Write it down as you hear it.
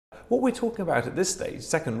what we're talking about at this stage,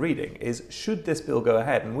 second reading, is should this bill go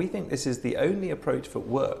ahead? And we think this is the only approach that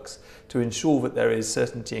works to ensure that there is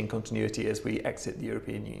certainty and continuity as we exit the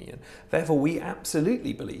European Union. Therefore, we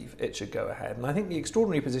absolutely believe it should go ahead. And I think the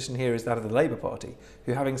extraordinary position here is that of the Labour Party,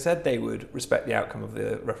 who, having said they would respect the outcome of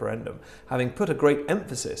the referendum, having put a great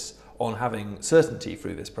emphasis on having certainty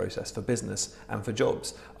through this process for business and for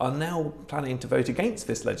jobs, are now planning to vote against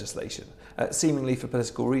this legislation, seemingly for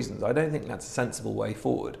political reasons. I don't think that's a sensible way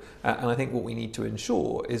forward, and I think what we need to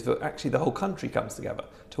ensure is that actually the whole country comes together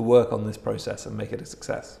to work on this process and make it a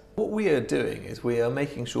success. What we are doing is we are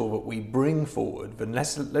making sure that we bring forward the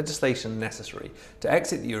legislation necessary to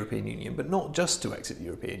exit the European Union, but not just to exit the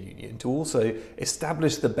European Union, to also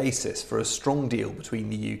establish the basis for a strong deal between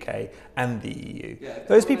the UK and the EU.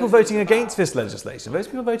 Those people voting against this legislation,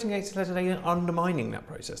 are undermining that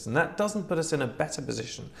process, and that doesn't put us in a better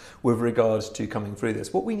position with regards to coming through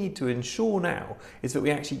this. What we need to ensure now is that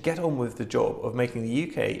we actually get on with the job of making the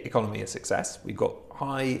UK economy a success. We've got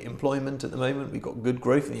high employment at the moment, we've got good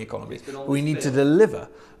growth in the economy. We need to deliver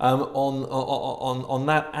on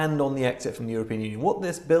that and on the exit from the European Union. What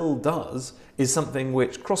this bill does is something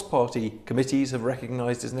which cross-party committees have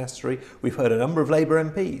recognised as necessary. We've heard a number of Labour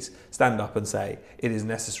MPs stand up and say it is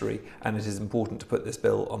necessary and it is important to put this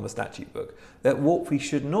bill on the statute book. That what we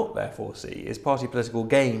should not therefore see is party political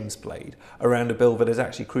games played around a bill that is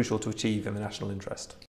actually crucial to achieve in the national interest.